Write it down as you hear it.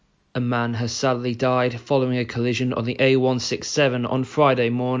A man has sadly died following a collision on the A167 on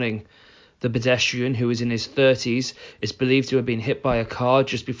Friday morning. The pedestrian, who is in his 30s, is believed to have been hit by a car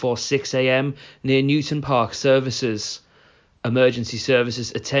just before 6 a.m. near Newton Park Services. Emergency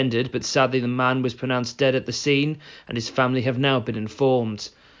services attended, but sadly the man was pronounced dead at the scene and his family have now been informed.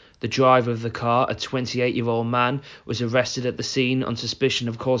 The driver of the car, a 28-year-old man, was arrested at the scene on suspicion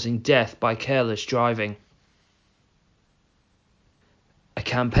of causing death by careless driving. A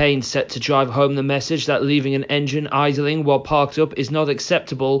campaign set to drive home the message that leaving an engine idling while parked up is not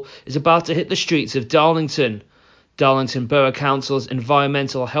acceptable is about to hit the streets of Darlington. Darlington Borough Council's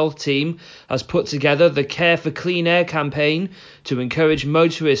environmental health team has put together the Care for Clean Air campaign to encourage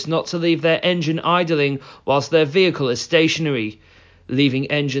motorists not to leave their engine idling whilst their vehicle is stationary. Leaving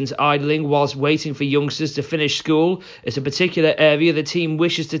engines idling whilst waiting for youngsters to finish school is a particular area the team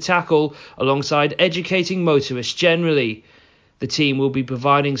wishes to tackle alongside educating motorists generally. The team will be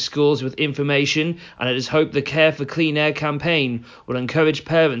providing schools with information, and it is hoped the Care for Clean Air campaign will encourage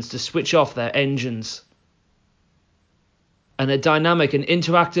parents to switch off their engines. And a dynamic and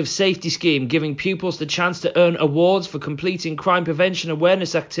interactive safety scheme giving pupils the chance to earn awards for completing crime prevention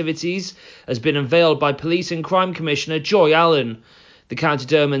awareness activities has been unveiled by Police and Crime Commissioner Joy Allen. The County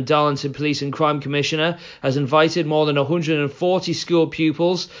Durham and Darlington Police and Crime Commissioner has invited more than 140 school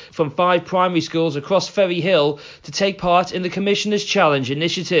pupils from 5 primary schools across Ferry Hill to take part in the Commissioner's Challenge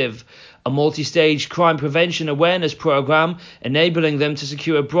initiative, a multi-stage crime prevention awareness programme enabling them to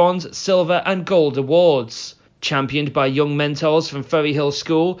secure bronze, silver and gold awards. Championed by young mentors from Ferry Hill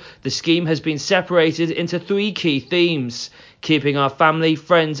School, the scheme has been separated into 3 key themes: keeping our family,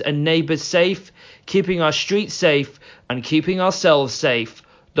 friends and neighbours safe, keeping our streets safe, and keeping ourselves safe.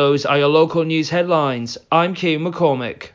 Those are your local news headlines. I'm Kieran McCormick.